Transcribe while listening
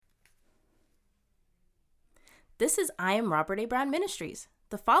This is I Am Robert A. Brown Ministries.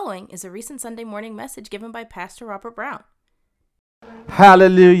 The following is a recent Sunday morning message given by Pastor Robert Brown.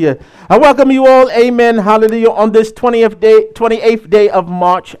 Hallelujah. I welcome you all, amen, hallelujah, on this 28th day of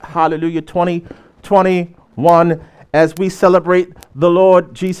March, hallelujah, 2021, as we celebrate the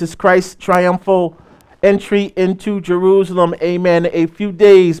Lord Jesus Christ's triumphal entry into Jerusalem, amen. A few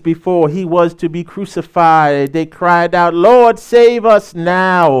days before he was to be crucified, they cried out, "Lord, save us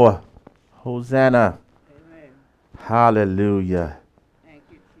now." Hosanna. Amen. Hallelujah. Thank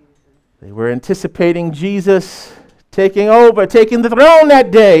you, Jesus. They were anticipating Jesus taking the throne that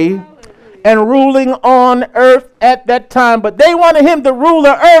day and ruling on earth at that time. But they wanted him to rule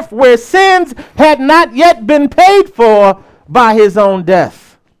the earth where sins had not yet been paid for by his own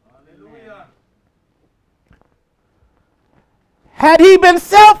death. Hallelujah. Had he been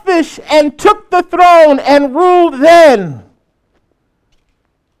selfish and took the throne and ruled then,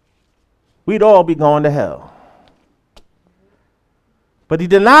 we'd all be going to hell. But he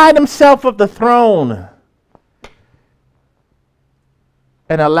denied himself of the throne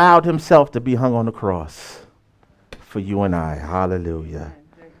and allowed himself to be hung on the cross for you and I. Hallelujah.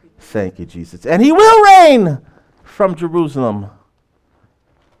 Thank you, Jesus. And he will reign from Jerusalem.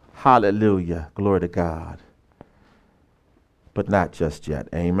 Hallelujah. Glory to God. But not just yet.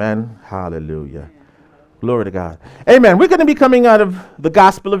 Amen. Hallelujah. Glory to God. Amen. We're going to be coming out of the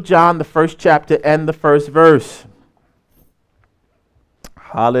Gospel of John, the first chapter and the first verse.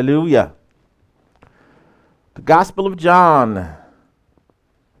 Hallelujah. The Gospel of John.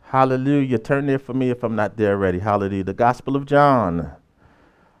 Hallelujah. Turn there for me if I'm not there already. Hallelujah. The Gospel of John.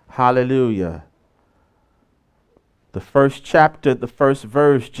 Hallelujah. The first chapter, the first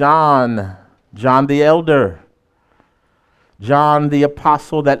verse. John the elder. John the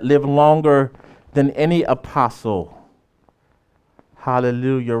apostle that lived longer than any apostle.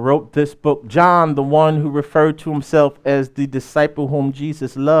 Hallelujah. Wrote this book. John, the one who referred to himself as the disciple whom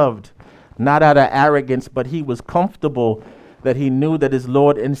Jesus loved. Not out of arrogance, but he was comfortable that he knew that his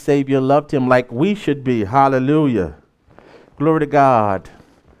Lord and Savior loved him like we should be. Hallelujah. Glory to God.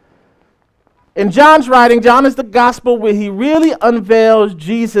 In John's writing, John is the gospel where he really unveils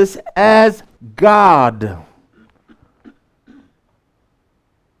Jesus as God.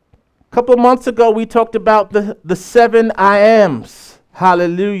 A couple of months ago, we talked about the 7 I ams.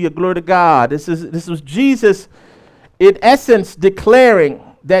 Hallelujah. Glory to God. This was Jesus, in essence, declaring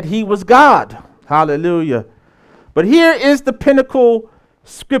that he was God. Hallelujah. But here is the pinnacle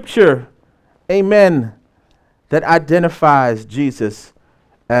scripture, amen, that identifies Jesus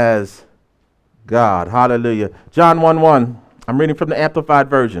as God. Hallelujah. John 1:1. I'm reading from the Amplified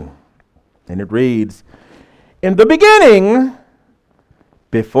Version. And it reads, "In the beginning,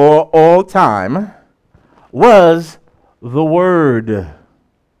 before all time, was the Word,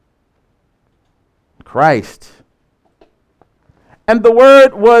 Christ. And the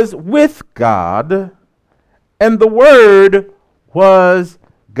Word was with God, and the Word was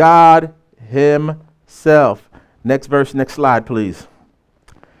God himself." Next verse, next slide, please.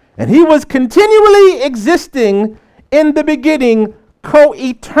 "And he was continually existing in the beginning,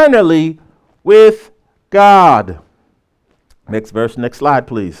 co-eternally with God." Next verse, next slide,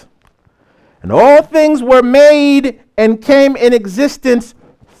 please. "And all things were made and came in existence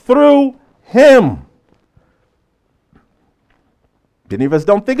through him." Many of us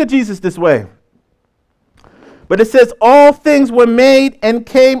don't think of Jesus this way. But it says all things were made and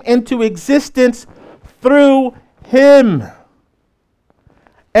came into existence through him.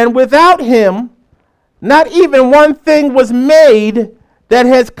 And without him, not even one thing was made that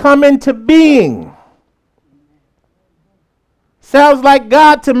has come into being. Sounds like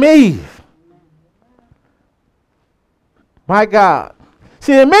God to me. My God.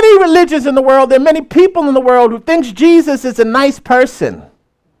 See, there are many religions in the world, there are many people in the world who thinks Jesus is a nice person.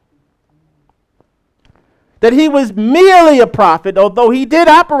 That he was merely a prophet, although he did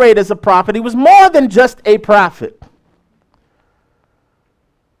operate as a prophet, he was more than just a prophet.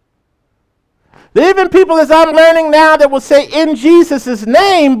 There are even people, as I'm learning now, that will say in Jesus'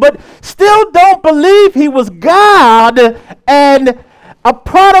 name, but still don't believe he was God and a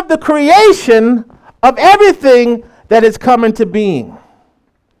part of the creation of everything that has come into being.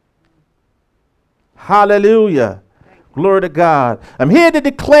 Hallelujah. Glory to God. I'm here to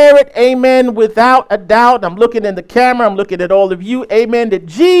declare it, amen, without a doubt. I'm looking in the camera. I'm looking at all of you, amen, that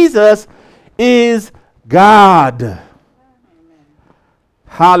Jesus is God. Amen.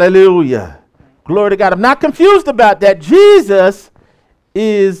 Hallelujah. Glory to God. I'm not confused about that. Jesus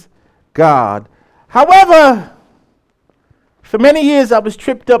is God. However, for many years I was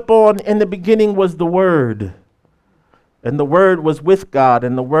tripped up on in the beginning was the Word. And the Word was with God,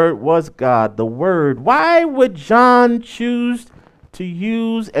 and the Word was God. The Word. Why would John choose to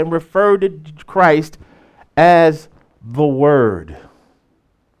use and refer to Christ as the Word?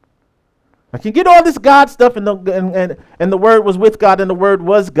 I can get all this God stuff, and the Word was with God, and the Word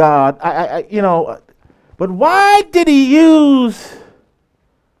was God. But why did he use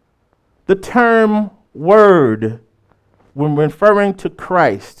the term Word when referring to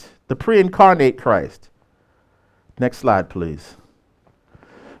Christ, the pre-incarnate Christ? Next slide, please.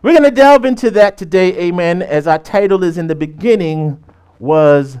 We're going to delve into that today, amen, as our title is In the Beginning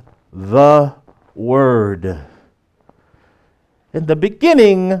Was the Word. In the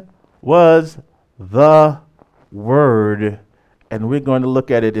beginning was the Word. And we're going to look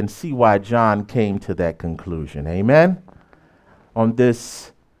at it and see why John came to that conclusion. Amen? On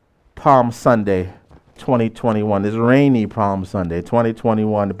this Palm Sunday, 2021. This rainy Palm Sunday,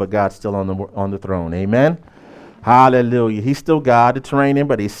 2021, but God's still on the throne. Amen? Hallelujah. He's still God. It's raining,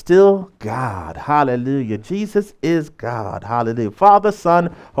 but he's still God. Hallelujah. Jesus is God. Hallelujah. Father,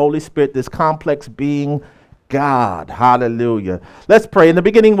 Son, Holy Spirit, this complex being, God. Hallelujah. Let's pray. In the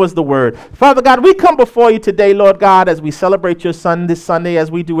beginning was the Word. Father God, we come before you today, Lord God, as we celebrate your Son this Sunday,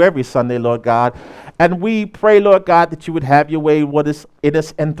 as we do every Sunday, Lord God. And we pray, Lord God, that you would have your way with us, in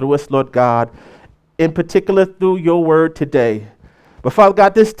us and through us, Lord God, in particular through your Word today. But Father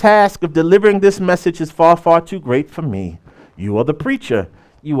God, this task of delivering this message is far, far too great for me. You are the preacher.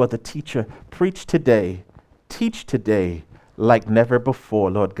 You are the teacher. Preach today. Teach today like never before,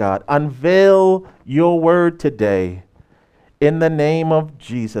 Lord God. Unveil your word today in the name of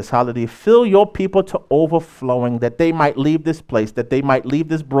Jesus. Hallelujah. Fill your people to overflowing that they might leave this place, that they might leave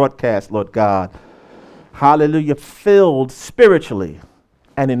this broadcast, Lord God. Hallelujah. Filled spiritually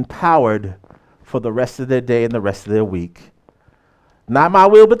and empowered for the rest of their day and the rest of their week. Not my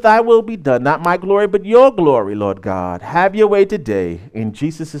will, but thy will be done. Not my glory, but your glory, Lord God. Have your way today. In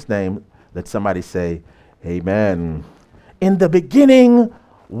Jesus' name, let somebody say, amen. In the beginning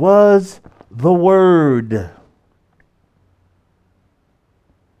was the Word.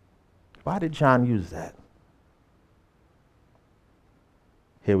 Why did John use that?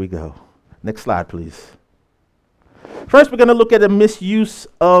 Here we go. Next slide, please. First, we're going to look at a misuse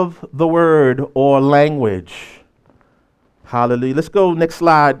of the word or language. Hallelujah. Let's go next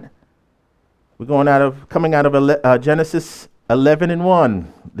slide. We're coming out of Genesis 11:1.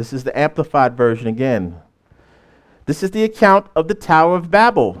 This is the Amplified version again. This is the account of the Tower of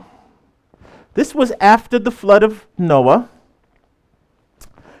Babel. This was after the flood of Noah,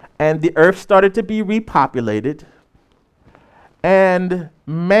 and the earth started to be repopulated, and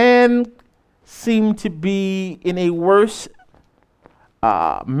man seemed to be in a worse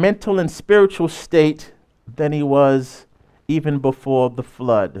mental and spiritual state than he was even before the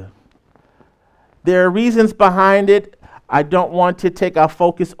flood. There are reasons behind it. I don't want to take our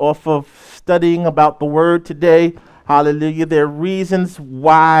focus off of studying about the word today. Hallelujah. There are reasons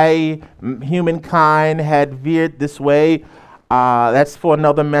why humankind had veered this way. That's for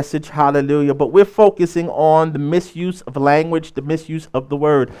another message. Hallelujah. But we're focusing on the misuse of language, the misuse of the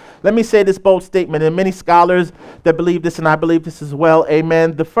word. Let me say this bold statement, and many scholars that believe this, and I believe this as well.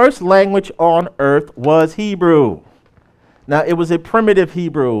 Amen. The first language on earth was Hebrew. Now, it was a primitive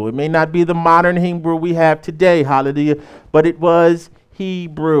Hebrew. It may not be the modern Hebrew we have today, hallelujah, but it was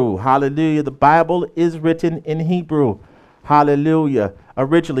Hebrew, hallelujah. The Bible is written in Hebrew, hallelujah.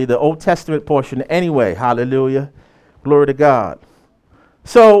 Originally, the Old Testament portion anyway, hallelujah. Glory to God.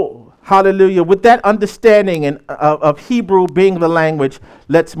 So, hallelujah, with that understanding of Hebrew being the language,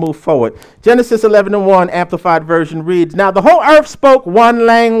 let's move forward. Genesis 11:1, Amplified Version reads, "Now the whole earth spoke one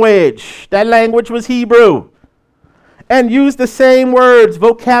language." That language was Hebrew. And used the same words,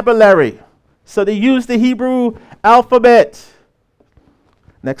 vocabulary. So they used the Hebrew alphabet.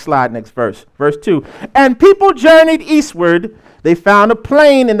 Next slide, next verse. Verse 2. "And people journeyed eastward. They found a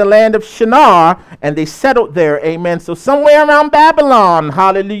plain in the land of Shinar, and they settled there." Amen. So somewhere around Babylon,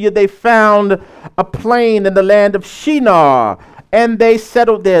 hallelujah, they found a plain in the land of Shinar, and they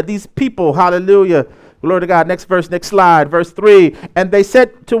settled there. These people, hallelujah. Glory to God. Next verse, next slide. Verse 3. "And they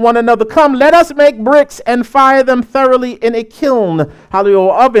said to one another, 'Come, let us make bricks and fire them thoroughly in a kiln,'" hallelujah,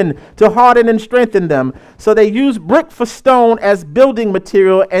 or oven, "to harden and strengthen them." So they used brick for stone as building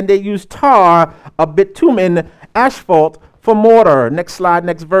material, and they used tar, a bitumen, asphalt for mortar. Next slide,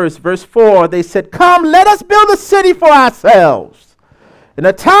 next verse. Verse 4. "They said, 'Come, let us build a city for ourselves, and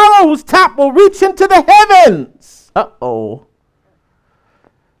a tower whose top will reach into the heavens.'" Uh-oh.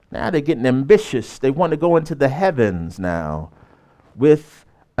 Now they're getting ambitious. They want to go into the heavens now with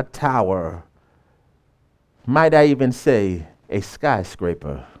a tower. Might I even say a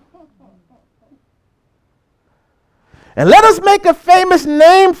skyscraper? And let us make a famous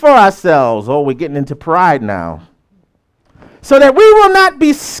name for ourselves. Oh, we're getting into pride now. So that we will not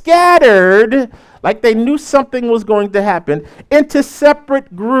be scattered, like they knew something was going to happen, into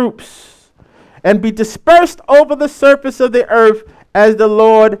separate groups and be dispersed over the surface of the earth as the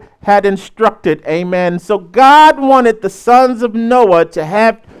Lord had instructed. Amen. So God wanted the sons of Noah to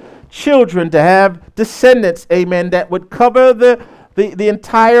have children, to have descendants, amen, that would cover the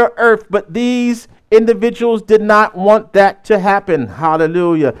entire earth. But these individuals did not want that to happen.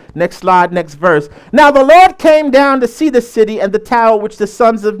 Hallelujah. Next slide, next verse. Now the Lord came down to see the city and the tower which the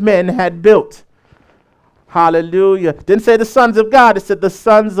sons of men had built. Hallelujah. Didn't say the sons of God, it said the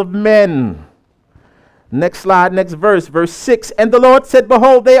sons of men. Next slide, next verse, verse 6. And the Lord said,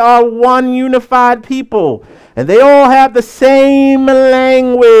 behold, they are one unified people, and they all have the same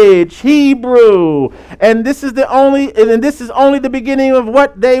language, Hebrew. And this is only the beginning of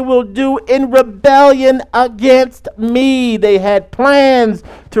what they will do in rebellion against me. They had plans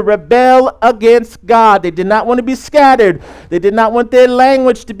to rebel against God. They did not want to be scattered. They did not want their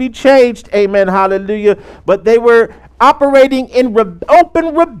language to be changed. Amen. Hallelujah. But they were operating in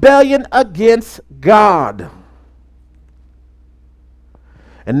open rebellion against God.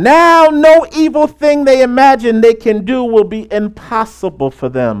 And now no evil thing they imagine they can do will be impossible for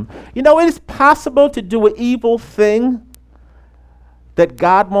them. You know, it is possible to do an evil thing that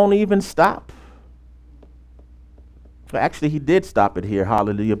God won't even stop. Well, actually, he did stop it here,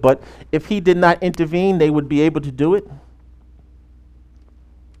 hallelujah. But if he did not intervene, they would be able to do it.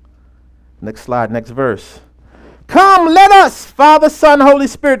 Next slide, next verse. Come, let us, Father, Son, Holy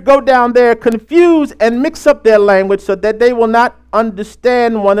Spirit, go down there, confuse and mix up their language so that they will not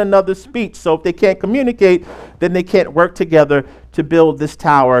understand one another's speech. So if they can't communicate, then they can't work together to build this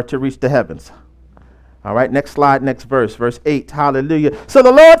tower to reach the heavens. All right, next slide, next verse, verse 8, hallelujah. So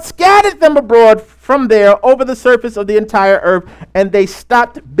the Lord scattered them abroad from there over the surface of the entire earth, and they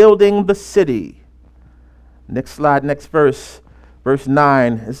stopped building the city. Next slide, next verse, verse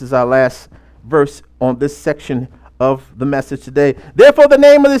 9. This is our last verse on this section of the message today. Therefore the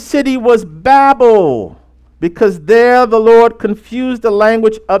name of the city was Babel, because there the Lord confused the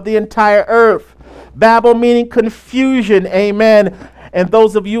language of the entire earth. Babel meaning confusion, amen. And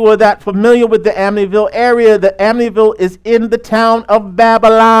those of you who are that familiar with the Amityville area, the Amityville is in the town of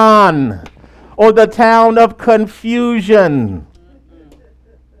Babylon, or the town of confusion.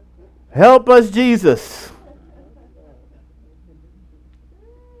 Help us, Jesus.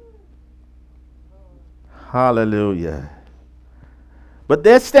 Hallelujah. But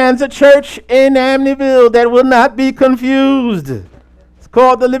there stands a church in Amityville that will not be confused. It's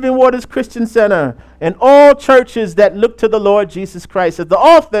called the Living Waters Christian Center. And all churches that look to the Lord Jesus Christ as the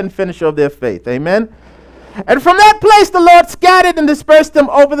author and finisher of their faith. Amen. And from that place the Lord scattered and dispersed them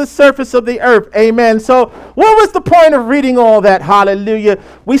over the surface of the earth. Amen. So what was the point of reading all that? Hallelujah.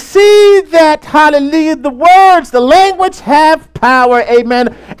 We see that, hallelujah, the words, the language have power.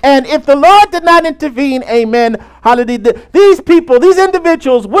 Amen. And if the Lord did not intervene, amen, hallelujah, these people, these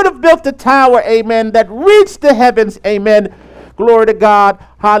individuals would have built a tower, amen, that reached the heavens. Amen. Glory to God.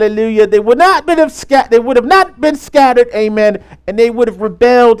 Hallelujah. They would not have not been scattered. Amen. And they would have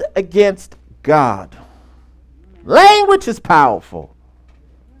rebelled against God. Language is powerful.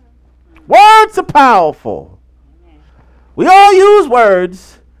 Words are powerful. We all use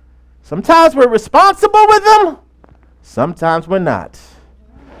words. Sometimes we're responsible with them. Sometimes we're not.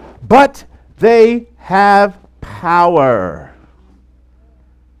 But they have power.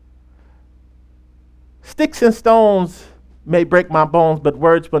 Sticks and stones may break my bones, but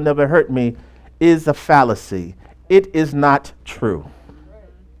words will never hurt me is a fallacy. It is not true.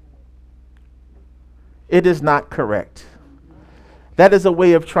 It is not correct. That is a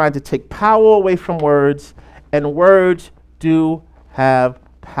way of trying to take power away from words, and words do have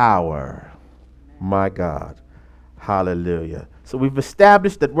power. My God. Hallelujah. So we've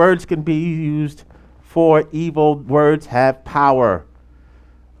established that words can be used for evil. Words have power.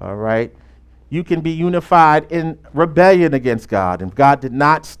 All right. You can be unified in rebellion against God. If God did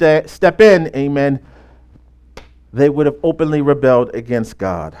not step in, amen, they would have openly rebelled against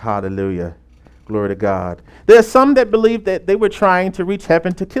God. Hallelujah. Glory to God. There are some that believe that they were trying to reach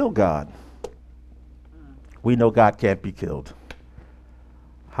heaven to kill God. We know God can't be killed.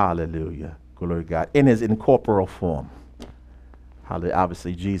 Hallelujah. Glory to God. In his incorporeal form. Hallelujah.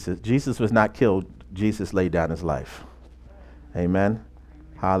 Obviously, Jesus was not killed. Jesus laid down his life. Amen.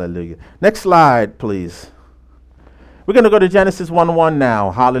 Hallelujah. Next slide, please. We're going to go to Genesis 1:1 now.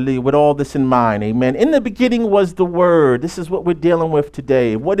 Hallelujah. With all this in mind. Amen. In the beginning was the Word. This is what we're dealing with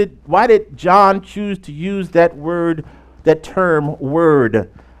today. Why did John choose to use that word, that term,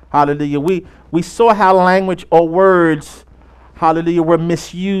 word? Hallelujah. We saw how language or words, hallelujah, were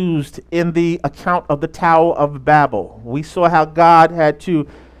misused in the account of the Tower of Babel. We saw how God had to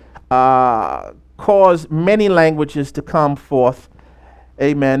cause many languages to come forth,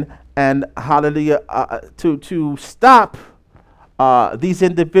 amen, and hallelujah, to stop these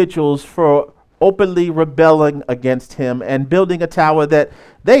individuals for openly rebelling against him and building a tower that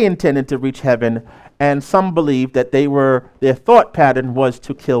they intended to reach heaven. And some believed that their thought pattern was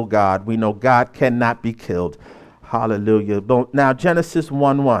to kill God. We know God cannot be killed. Hallelujah. Now, Genesis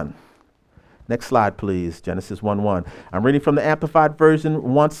 1:1. Next slide, please. Genesis 1:1. I'm reading from the Amplified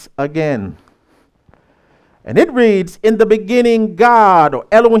Version once again. And it reads, in the beginning, God, or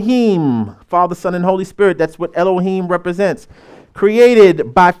Elohim, Father, Son, and Holy Spirit, that's what Elohim represents,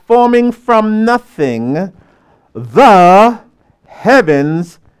 created by forming from nothing the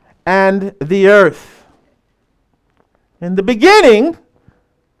heavens and the earth. In the beginning,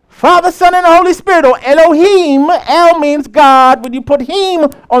 Father, Son, and Holy Spirit, or Elohim. El means God. When you put him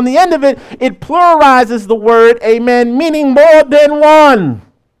on the end of it, it pluralizes the word, amen, meaning more than one.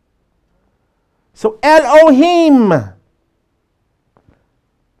 So Elohim,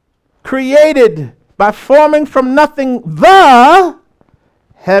 created by forming from nothing the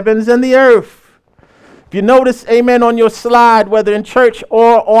heavens and the earth. If you notice, amen, on your slide, whether in church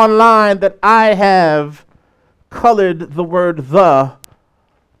or online, that I have colored the word the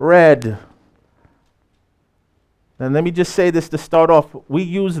red. And let me just say this to start off. We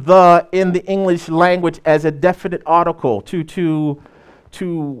use the in the English language as a definite article to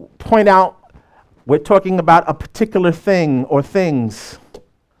point out we're talking about a particular thing or things.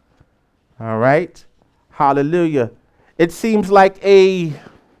 All right? Hallelujah. It seems like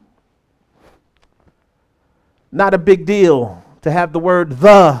not a big deal to have the word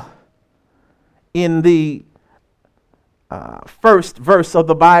the in the first verse of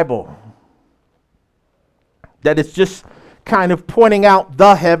the Bible. That it's just kind of pointing out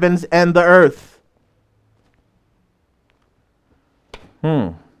the heavens and the earth.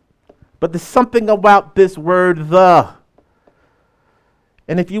 But there's something about this word the.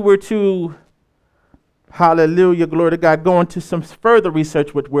 And if you were to, hallelujah, glory to God, go into some further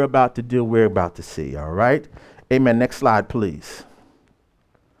research, what we're about to do, we're about to see, all right? Amen. Next slide, please.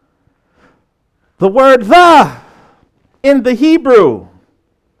 The word the in the Hebrew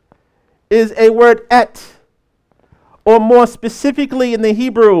is a word et, or more specifically in the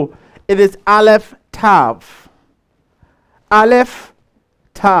Hebrew, it is aleph tav. Aleph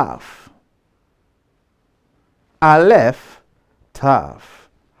tav. Aleph tav.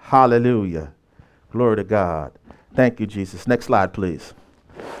 Hallelujah. Glory to God. Thank you, Jesus. Next slide, please.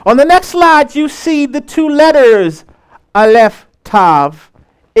 On the next slide, you see the two letters aleph tav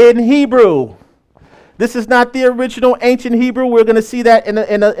in Hebrew. This is not the original ancient Hebrew. We're going to see that in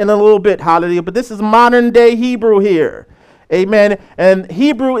a little bit. Hallelujah. But this is modern day Hebrew here. Amen. And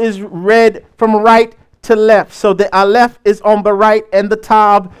Hebrew is read from right to left. So the aleph is on the right and the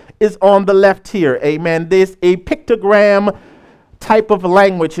tav is on the left here. Amen. There's a pictogram type of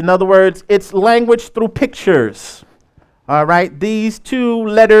language. In other words, it's language through pictures. All right. These two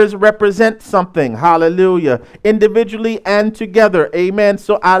letters represent something. Hallelujah. Individually and together. Amen.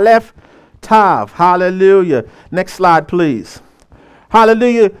 So aleph tav. Hallelujah. Next slide, please.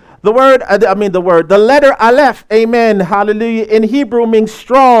 Hallelujah. The letter aleph, amen, hallelujah, in Hebrew means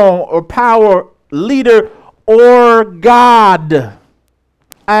strong or power, leader, or God.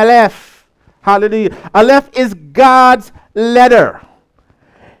 Aleph, hallelujah. Aleph is God's letter.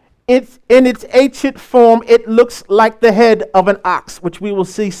 It's in its ancient form, it looks like the head of an ox, which we will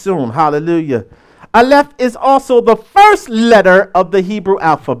see soon. Hallelujah. Aleph is also the first letter of the Hebrew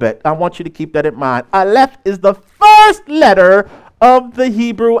alphabet. I want you to keep that in mind. Aleph is the first letter of the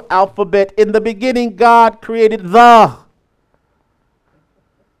Hebrew alphabet. In the beginning, God created the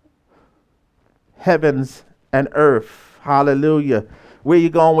heavens and earth. Hallelujah. Where are you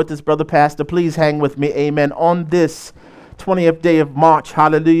going with this, brother pastor? Please hang with me. Amen. On this 20th day of March,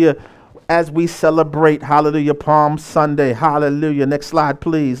 hallelujah, as we celebrate, hallelujah, Palm Sunday, hallelujah. Next slide,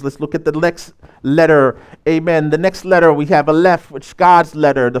 please. Let's look at the next letter. Amen. The next letter, we have Aleph, which is God's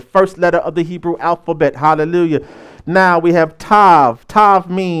letter, the first letter of the Hebrew alphabet. Hallelujah. Now we have Tav.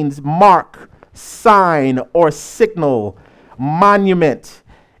 Tav means mark, sign, or signal, monument.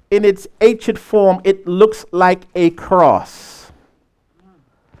 In its ancient form, it looks like a cross.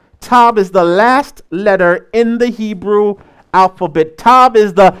 Tav is the last letter in the Hebrew alphabet. Tav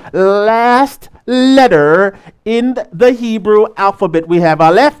is the last letter in the Hebrew alphabet. We have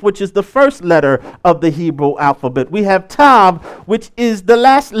Aleph, which is the first letter of the Hebrew alphabet. We have Tav, which is the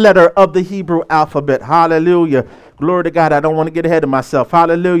last letter of the Hebrew alphabet. Hallelujah. Glory to God. I don't want to get ahead of myself.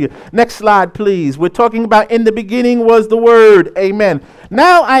 Hallelujah. Next slide, please. We're talking about in the beginning was the Word. Amen.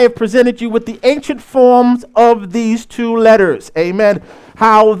 Now I have presented you with the ancient forms of these two letters. Amen.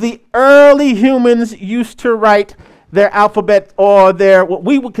 How the early humans used to write their alphabet or their what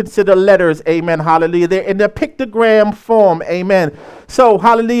we would consider letters. Amen. Hallelujah. They're in the pictogram form. Amen. So,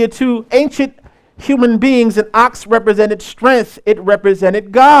 hallelujah, to ancient human beings, an ox represented strength. It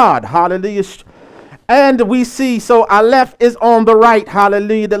represented God. Hallelujah. And we see, so Aleph is on the right,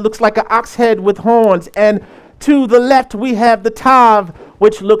 hallelujah, that looks like an ox head with horns. And to the left, we have the Tav,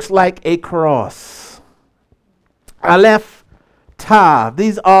 which looks like a cross. Aleph, Tav.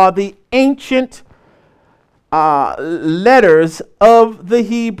 These are the ancient letters of the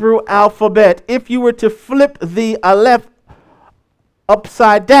Hebrew alphabet. If you were to flip the Aleph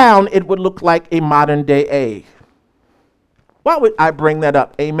upside down, it would look like a modern day A. Why would I bring that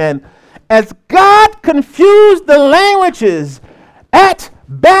up? Amen. As God confused the languages at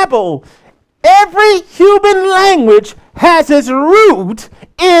Babel, every human language has its root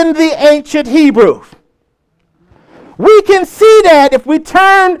in the ancient Hebrew. We can see that if we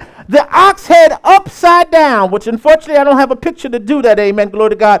turn the ox head upside down, which unfortunately I don't have a picture to do that, amen,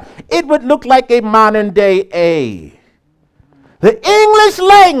 glory to God, it would look like a modern day A. The English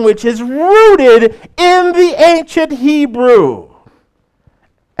language is rooted in the ancient Hebrew,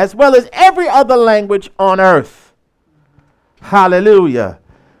 as well as every other language on earth. Hallelujah.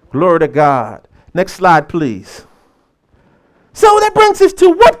 Glory to God. Next slide, please. So that brings us to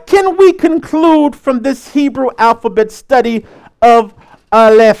what can we conclude from this Hebrew alphabet study of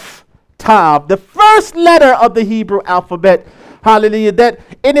Aleph Tav, the first letter of the Hebrew alphabet, hallelujah, that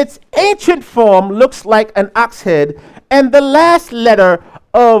in its ancient form looks like an ox head, and the last letter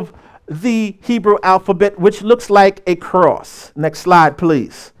of the Hebrew alphabet, which looks like a cross. Next slide,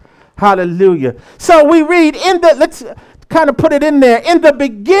 please. Hallelujah. So we read let's kind of put it in there. In the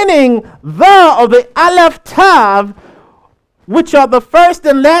beginning, the Aleph Tav, which are the first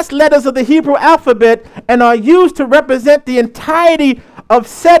and last letters of the Hebrew alphabet and are used to represent the entirety of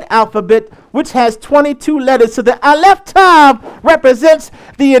said alphabet, which has 22 letters. So the Aleph Tav represents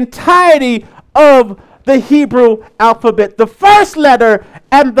the entirety of the Hebrew alphabet, the first letter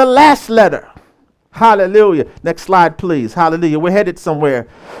and the last letter. Hallelujah. Next slide, please. Hallelujah. We're headed somewhere.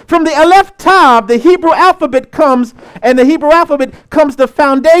 From the Aleph Tav, the Hebrew alphabet comes, and the Hebrew alphabet comes the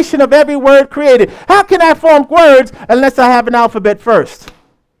foundation of every word created. How can I form words unless I have an alphabet first?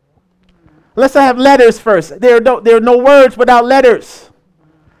 Unless I have letters first. There are no words without letters.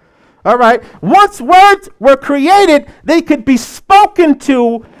 All right. Once words were created, they could be spoken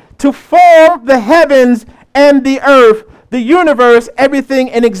to form the heavens and the earth, the universe, everything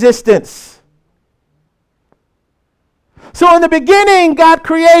in existence. So in the beginning, God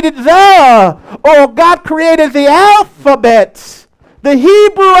created God created the alphabet, the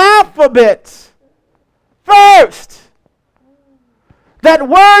Hebrew alphabet first, that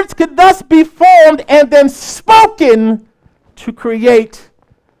words could thus be formed and then spoken to create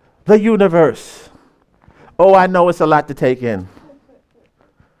the universe. Oh, I know it's a lot to take in.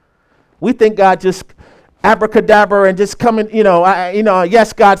 We think God just abracadabra and just come in,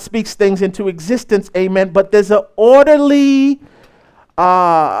 yes, God speaks things into existence, amen, but there's an orderly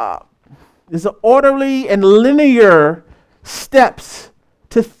and linear steps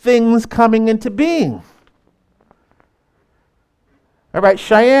to things coming into being. All right,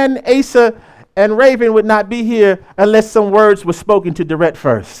 Cheyenne, Asa, and Raven would not be here unless some words were spoken to Dorette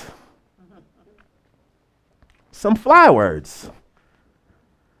first. Some fly words.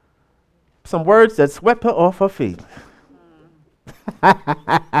 Some words that swept her off her feet.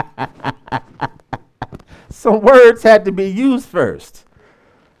 Some words had to be used first.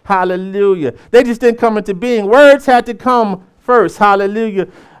 Hallelujah. They just didn't come into being. Words had to come first. Hallelujah.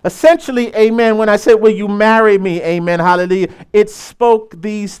 Essentially, amen, when I said, will you marry me? Amen. Hallelujah. It spoke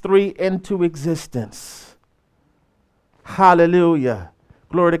these three into existence. Hallelujah.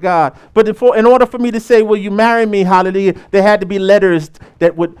 Glory to God. But in order for me to say, will you marry me? Hallelujah. There had to be letters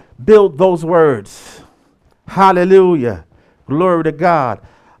that would build those words. Hallelujah. Glory to God.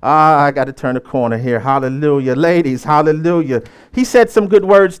 I got to turn the corner here. Hallelujah. Ladies, hallelujah. He said some good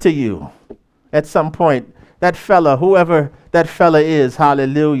words to you at some point. That fella, whoever that fella is,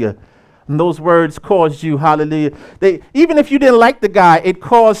 hallelujah. And those words caused you, hallelujah. Even if you didn't like the guy, it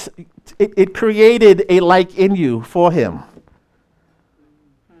created a like in you for him.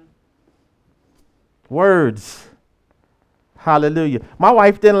 Words. Hallelujah. My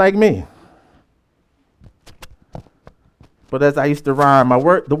wife didn't like me. But as I used to rhyme,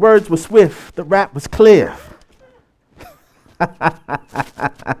 the words were swift, the rap was clear.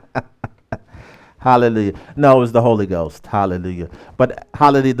 Hallelujah. No, it was the Holy Ghost. Hallelujah. But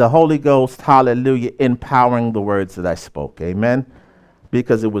hallelujah, the Holy Ghost, hallelujah, empowering the words that I spoke. Amen.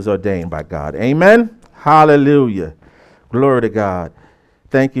 Because it was ordained by God. Amen. Hallelujah. Glory to God.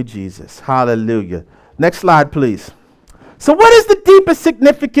 Thank you, Jesus. Hallelujah. Next slide, please. So what is the deepest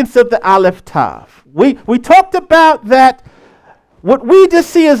significance of the Aleph Tav? We talked about that what we just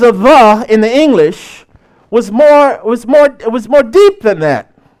see as a the in the English was more deep than that.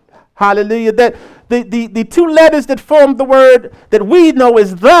 Hallelujah. That the two letters that form the word that we know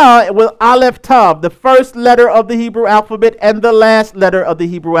as the was Aleph Tav, the first letter of the Hebrew alphabet and the last letter of the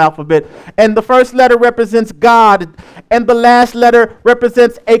Hebrew alphabet. And the first letter represents God, and the last letter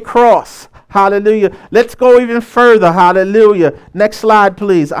represents a cross. Hallelujah. Let's go even further. Hallelujah. Next slide,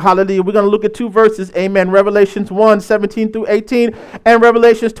 please. Hallelujah. We're going to look at two verses. Amen. Revelations 1:17 through 18 and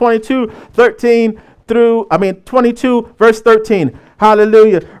Revelations 22, verse 13.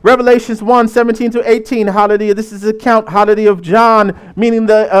 Hallelujah. Revelations 1:17 to 18. Hallelujah. This is an account, hallelujah, of John, meaning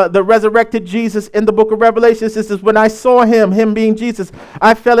the resurrected Jesus in the book of Revelations. This is when I saw him being Jesus,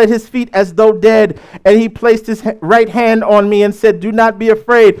 I fell at his feet as though dead, and he placed his right hand on me and said, do not be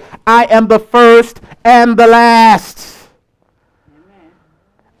afraid. I am the first and the last.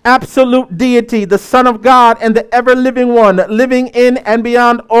 Absolute deity, the Son of God and the ever-living one, living in and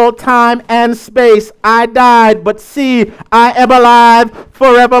beyond all time and space. I died, but see, I am alive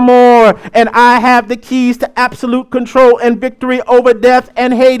forevermore, and I have the keys to absolute control and victory over death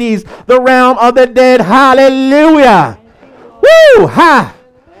and Hades, the realm of the dead. Hallelujah. Woo! Ha!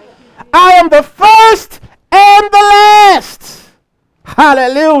 I am the first and the last.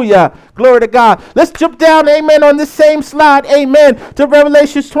 Hallelujah. Glory to God. Let's jump down, amen, on this same slide, amen, to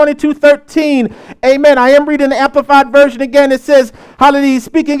Revelations 22:13. Amen. I am reading the Amplified Version again. It says, hallelujah,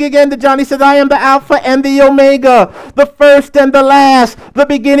 speaking again to John, he says, I am the Alpha and the Omega, the first and the last, the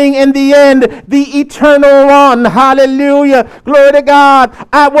beginning and the end, the eternal one. Hallelujah. Glory to God.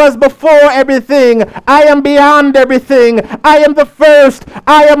 I was before everything. I am beyond everything. I am the first.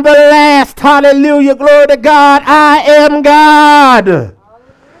 I am the last. Hallelujah. Glory to God. I am God.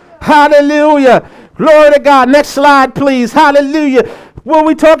 Hallelujah. Glory to God. Next slide, please. Hallelujah. What are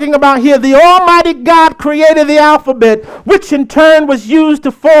we talking about here? The Almighty God created the alphabet, which in turn was used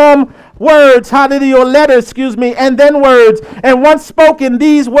to form words, hallelujah, or letters, and then words. And once spoken,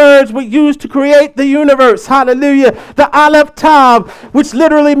 these words were used to create the universe, hallelujah. The Aleph Tav, which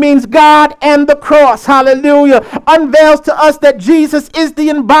literally means God and the cross, hallelujah, unveils to us that Jesus is the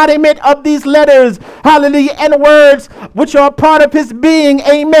embodiment of these letters, hallelujah, and words which are part of his being,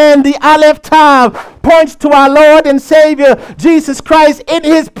 amen. The Aleph Tav points to our Lord and Savior, Jesus Christ, in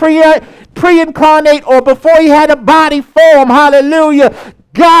his pre-incarnate or before he had a body form, hallelujah.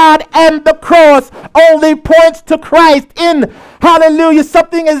 God and the cross only points to Christ in, hallelujah,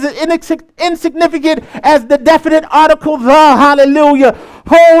 something as insignificant as the definite article the, hallelujah,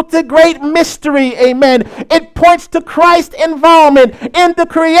 holds a great mystery, amen. It points to Christ's involvement in the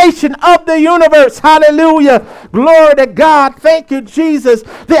creation of the universe, hallelujah. Glory to God. Thank you, Jesus.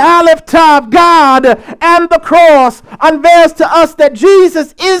 The Aleph Tav, God and the cross, unveils to us that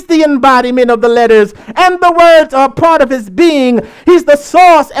Jesus is the embodiment of the letters, and the words are part of his being. He's the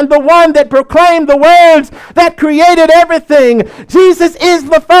source and the one that proclaimed the words that created everything. Jesus is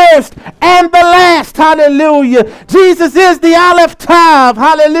the first and the last, hallelujah. Jesus is the Aleph Tav,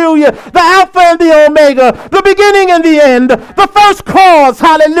 hallelujah, the Alpha and the Omega, the beginning and the end, the first cause,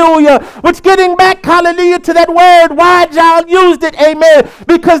 hallelujah, which getting back, hallelujah, to that word, why John used it, amen,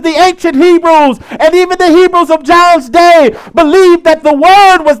 because the ancient Hebrews and even the Hebrews of John's day believed that the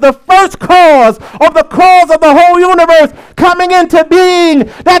word was the first cause of the whole universe coming into being.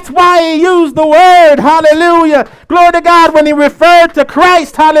 That's why he used the word, hallelujah, glory to God, when he referred to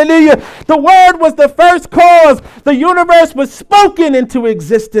Christ, hallelujah. The word was the first cause. The universe was spoken into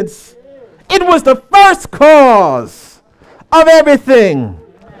existence. It was the first cause of everything.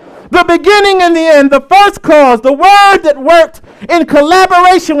 The beginning and the end, the first cause, the word that worked in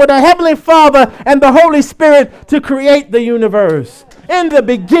collaboration with our Heavenly Father and the Holy Spirit to create the universe. In the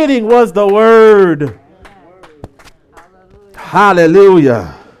beginning was the word.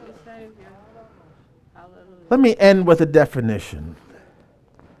 Hallelujah. Let me end with a definition.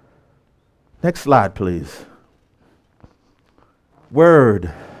 Next slide, please.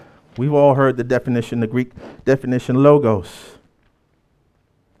 Word. We've all heard the definition, the Greek definition, logos.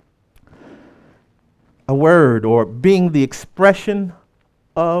 A word, or being the expression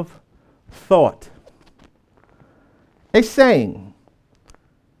of thought. A saying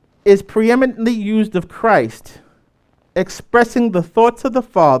is preeminently used of Christ, expressing the thoughts of the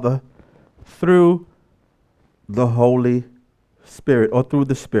Father through the Holy Spirit, or through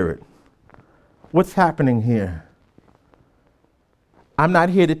the Spirit. What's happening here? I'm not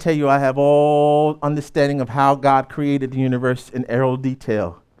here to tell you I have all understanding of how God created the universe in aerial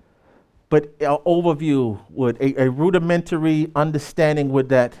detail. But an overview a rudimentary understanding would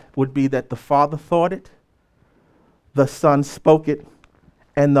be that the Father thought it, the Son spoke it,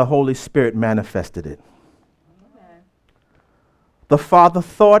 and the Holy Spirit manifested it. Amen. The Father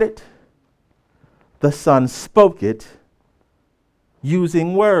thought it, the Son spoke it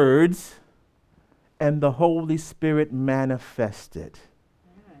using words, and the Holy Spirit manifested.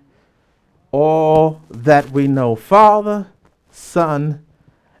 Amen. All that we know, Father, Son,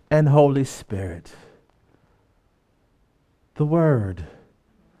 and Holy Spirit. The Word,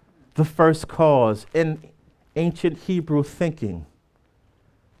 the first cause in ancient Hebrew thinking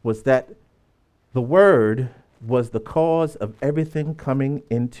was that the Word was the cause of everything coming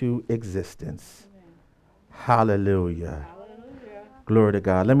into existence. Amen. Hallelujah. Hallelujah. Glory to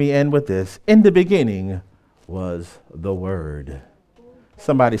God. Let me end with this. In the beginning was the Word.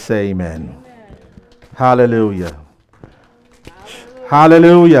 Somebody say amen. Amen. Hallelujah.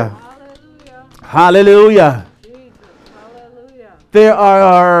 Hallelujah. Hallelujah. Hallelujah. Hallelujah. Jesus. Hallelujah. There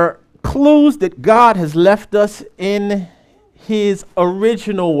are clues that God has left us in His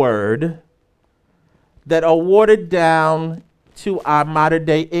original Word that are watered down to our modern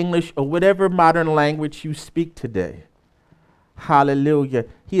day English or whatever modern language you speak today. Hallelujah.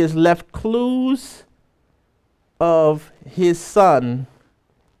 He has left clues of His Son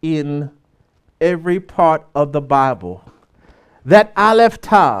in every part of the Bible. That Aleph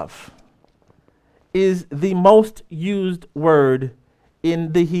Tav is the most used word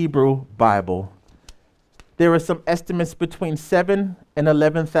in the Hebrew Bible. There are some estimates between 7 and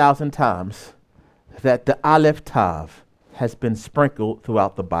 11,000 times that the Aleph Tav has been sprinkled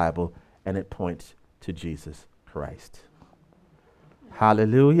throughout the Bible, and it points to Jesus Christ.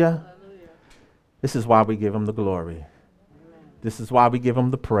 Hallelujah. Hallelujah. This is why we give Him the glory. Amen. This is why we give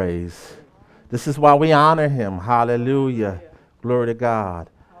Him the praise. This is why we honor Him. Hallelujah. Glory to God.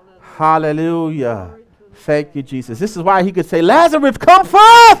 Hallelujah. Thank you, Jesus. This is why He could say, Lazarus, come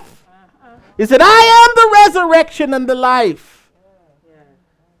forth. He said, I am the resurrection and the life. Yes.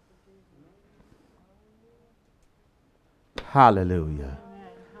 Hallelujah. Amen.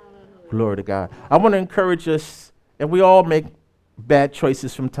 Hallelujah. Glory to God. I want to encourage us, and we all make bad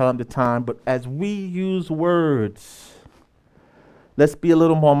choices from time to time, but as we use words, let's be a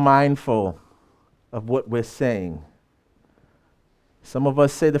little more mindful of what we're saying. Some of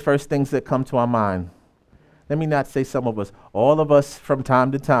us say the first things that come to our mind. Let me not say some of us. All of us from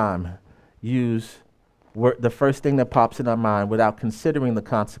time to time use the first thing that pops in our mind without considering the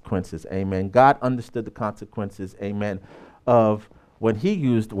consequences. Amen. God understood the consequences, amen, of when He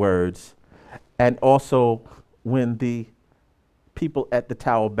used words, and also when the people at the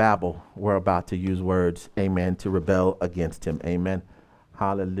Tower of Babel were about to use words, amen, to rebel against Him. Amen.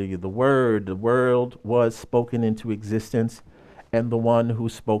 Hallelujah. The world was spoken into existence, and the one who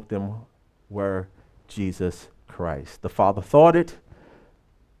spoke them were Jesus Christ. The Father thought it,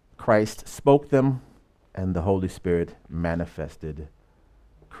 Christ spoke them, and the Holy Spirit manifested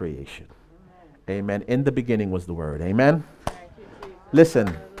creation. Amen. In the beginning was the Word. Amen. Thank you, Jesus.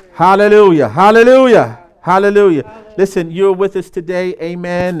 Listen. Hallelujah. Hallelujah. Hallelujah. Listen, you're with us today.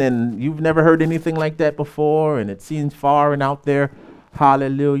 Amen. And you've never heard anything like that before, and it seems far and out there.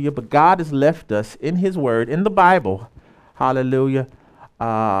 Hallelujah. But God has left us in His Word, in the Bible. Hallelujah.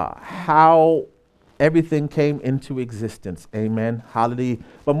 How everything came into existence. Amen. Hallelujah.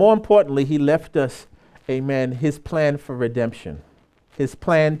 But more importantly, He left us, amen, His plan for redemption. His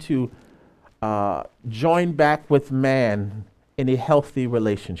plan to join back with man in a healthy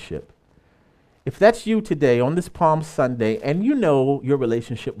relationship. If that's you today on this Palm Sunday, and you know your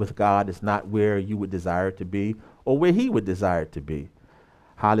relationship with God is not where you would desire it to be or where He would desire it to be,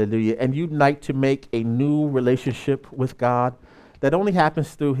 hallelujah, and you'd like to make a new relationship with God, that only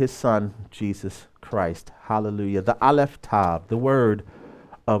happens through His Son, Jesus Christ, hallelujah, the Aleph Tav, the Word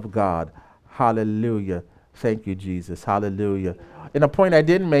of God, hallelujah. Thank you, Jesus, hallelujah. And a point I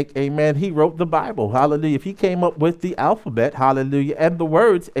didn't make, amen, He wrote the Bible, hallelujah. If He came up with the alphabet, hallelujah, and the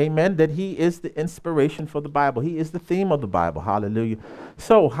words, amen, that He is the inspiration for the Bible. He is the theme of the Bible, hallelujah.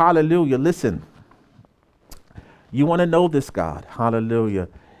 So, hallelujah, listen. You want to know this God, hallelujah.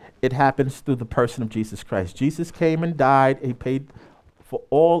 It happens through the person of Jesus Christ. Jesus came and died. He paid for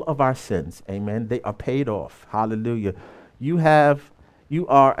all of our sins, amen. They are paid off, hallelujah. You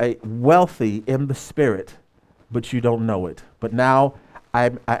are a wealthy in the Spirit, but you don't know it. But now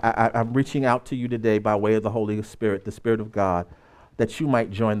I'm reaching out to you today by way of the Holy Spirit, the Spirit of God, that you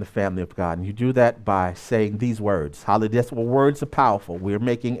might join the family of God. And you do that by saying these words. Hallelujah. That's what words are powerful. We're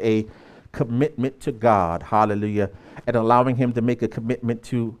making a commitment to God, hallelujah, and allowing him to make a commitment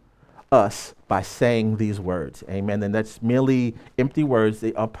to us by saying these words. Amen. And that's merely empty words.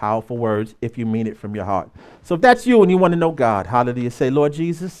 They are powerful words if you mean it from your heart. So if that's you and you want to know God, hallelujah, say, Lord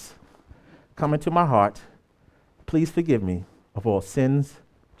Jesus, come into my heart. Please forgive me of all sins,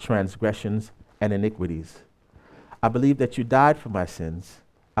 transgressions, and iniquities. I believe that you died for my sins.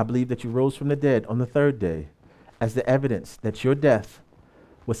 I believe that you rose from the dead on the third day as the evidence that your death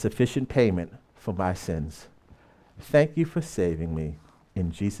was sufficient payment for my sins. Thank you for saving me. In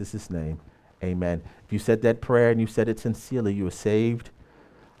Jesus' name, amen. If you said that prayer and you said it sincerely, you are saved.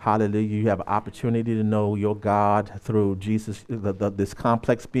 Hallelujah. You have an opportunity to know your God through Jesus, this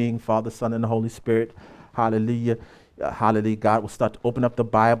complex being, Father, Son, and the Holy Spirit. Hallelujah. Hallelujah. God will start to open up the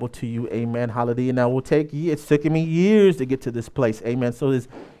Bible to you. Amen. Hallelujah. Now, it will take years. It's taken me years to get to this place. Amen. So there's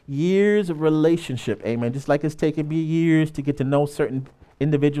years of relationship. Amen. Just like it's taken me years to get to know certain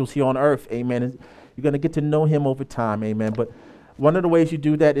individuals here on earth. Amen. You're going to get to know him over time. Amen. But one of the ways you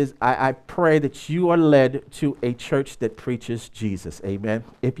do that is I pray that you are led to a church that preaches Jesus. Amen.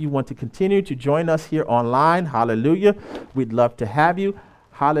 If you want to continue to join us here online, hallelujah, we'd love to have you.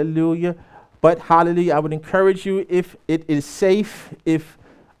 Hallelujah. But hallelujah, I would encourage you, if it is safe, if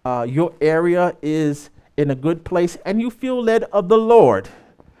your area is in a good place and you feel led of the Lord,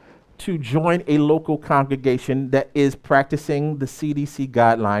 to join a local congregation that is practicing the CDC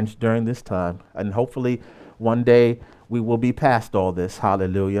guidelines during this time. And hopefully one day we will be past all this.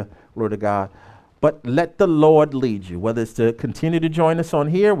 Hallelujah. Glory to God. But let the Lord lead you, whether it's to continue to join us on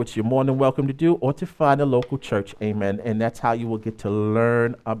here, which you're more than welcome to do, or to find a local church. Amen. And that's how you will get to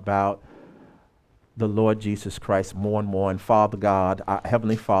learn about the Lord Jesus Christ more and more, and Father God, our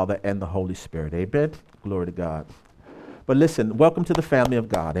Heavenly Father, and the Holy Spirit. Amen. Glory to God. But listen, welcome to the family of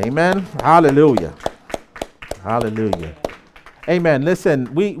God. Amen. Hallelujah. Hallelujah. Amen.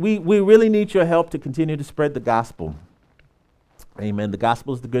 Listen, we really need your help to continue to spread the gospel. Amen. The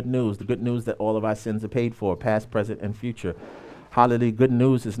gospel is the good news that all of our sins are paid for, past, present, and future. Hallelujah. Good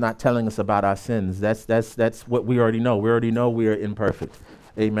news is not telling us about our sins. That's what we already know. We already know we are imperfect.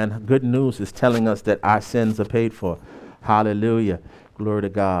 Amen. Good news is telling us that our sins are paid for. Hallelujah. Glory to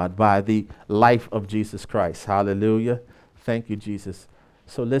God. By the life of Jesus Christ. Hallelujah. Thank you, Jesus.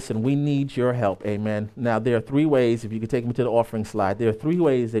 So listen, we need your help. Amen. Now, there are three ways, if you could take me to the offering slide, there are three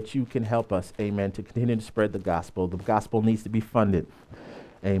ways that you can help us, amen, to continue to spread the gospel. The gospel needs to be funded.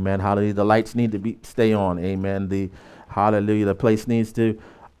 Amen. Hallelujah. The lights need to stay on. Amen. The place needs to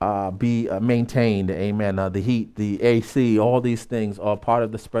be maintained. Amen. The heat, the AC, all these things are part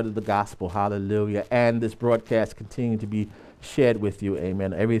of the spread of the gospel. Hallelujah. And this broadcast continue to be shared with you.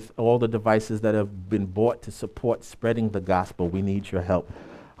 Amen. All the devices that have been bought to support spreading the gospel, we need your help.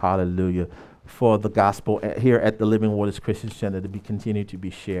 Hallelujah. For the gospel here at the Living Waters Christian Center to be continued to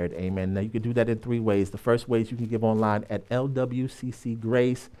be shared. Amen. Now you can do that in three ways. The first way is you can give online at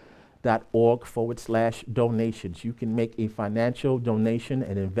lwccgrace.org/donations. You can make a financial donation,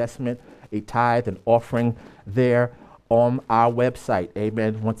 an investment, a tithe, an offering there on our website.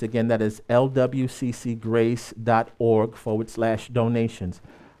 Amen. Once again, that is lwccgrace.org/donations.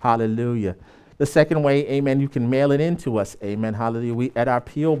 Hallelujah. The second way, amen, you can mail it in to us. Amen. Hallelujah. We at our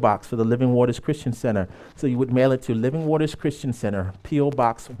P.O. Box for the Living Waters Christian Center. So you would mail it to Living Waters Christian Center, P.O.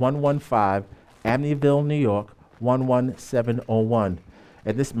 Box 115, Amityville, New York, 11701.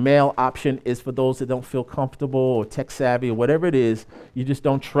 And this mail option is for those that don't feel comfortable or tech savvy or whatever it is. You just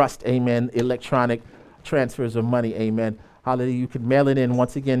don't trust, amen, electronic transfers of money. Amen. Hallelujah. You can mail it in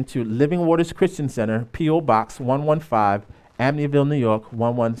once again to Living Waters Christian Center, P.O. Box 115, Amityville, New York,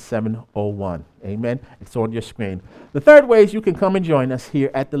 11701. Amen. It's on your screen. The third way is you can come and join us here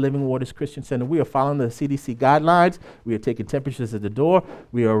at the Living Waters Christian Center. We are following the CDC guidelines. We are taking temperatures at the door.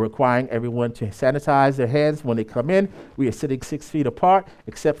 We are requiring everyone to sanitize their hands when they come in. We are sitting 6 feet apart,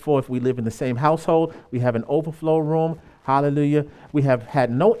 except for if we live in the same household. We have an overflow room. Hallelujah. We have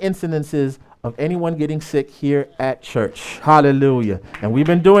had no incidences of anyone getting sick here at church. Hallelujah. And we've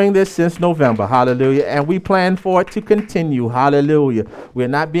been doing this since November. Hallelujah. And we plan for it to continue. Hallelujah. We're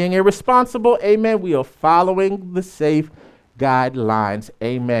not being irresponsible. Amen. We are following the safe guidelines.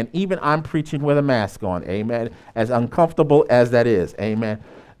 Amen. Even I'm preaching with a mask on. Amen. As uncomfortable as that is. Amen.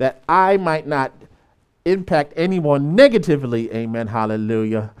 That I might not impact anyone negatively. Amen.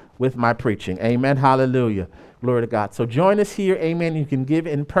 Hallelujah. With my preaching. Amen. Hallelujah. Glory to God. So join us here, amen. You can give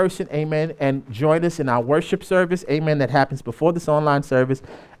in person, amen, and join us in our worship service, amen, that happens before this online service,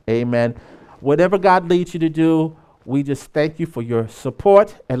 amen. Whatever God leads you to do, we just thank you for your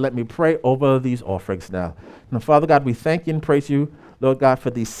support, and let me pray over these offerings now. Now, Father God, we thank you and praise you, Lord God, for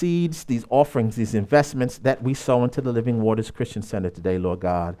these seeds, these offerings, these investments that we sow into the Living Waters Christian Center today, Lord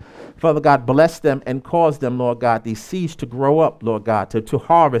God. Father God, bless them and cause them, Lord God, these seeds to grow up, Lord God, to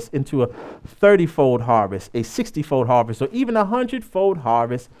harvest into a 30-fold harvest, a 60-fold harvest, or even a 100-fold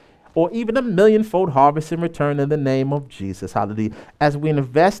harvest, or even a 1,000,000-fold harvest in return in the name of Jesus. Hallelujah. As we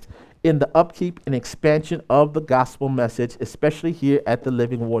invest in the upkeep and expansion of the gospel message, especially here at the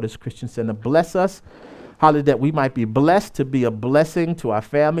Living Waters Christian Center. Bless us, hallelujah, that we might be blessed to be a blessing to our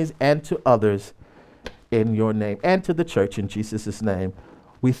families and to others in your name, and to the church in Jesus' name.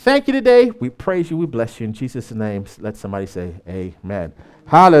 We thank you today. We praise you. We bless you in Jesus' name. Let somebody say amen.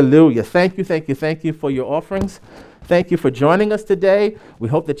 Hallelujah. Thank you for your offerings. Thank you for joining us today. We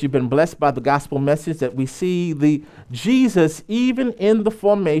hope that you've been blessed by the gospel message, that we see the Jesus even in the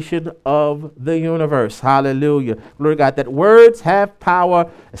formation of the universe. Hallelujah. Glory to God, that words have power,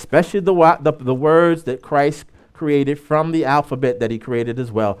 especially the words that Christ created from the alphabet that he created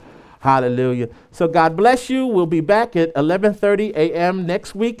as well. Hallelujah. So God bless you. We'll be back at 11:30 a.m.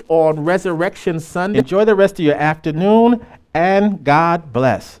 next week on Resurrection Sunday. Enjoy the rest of your afternoon, and God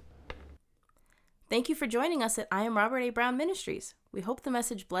bless. Thank you for joining us at I Am Robert A. Brown Ministries. We hope the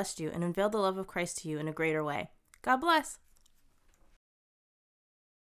message blessed you and unveiled the love of Christ to you in a greater way. God bless.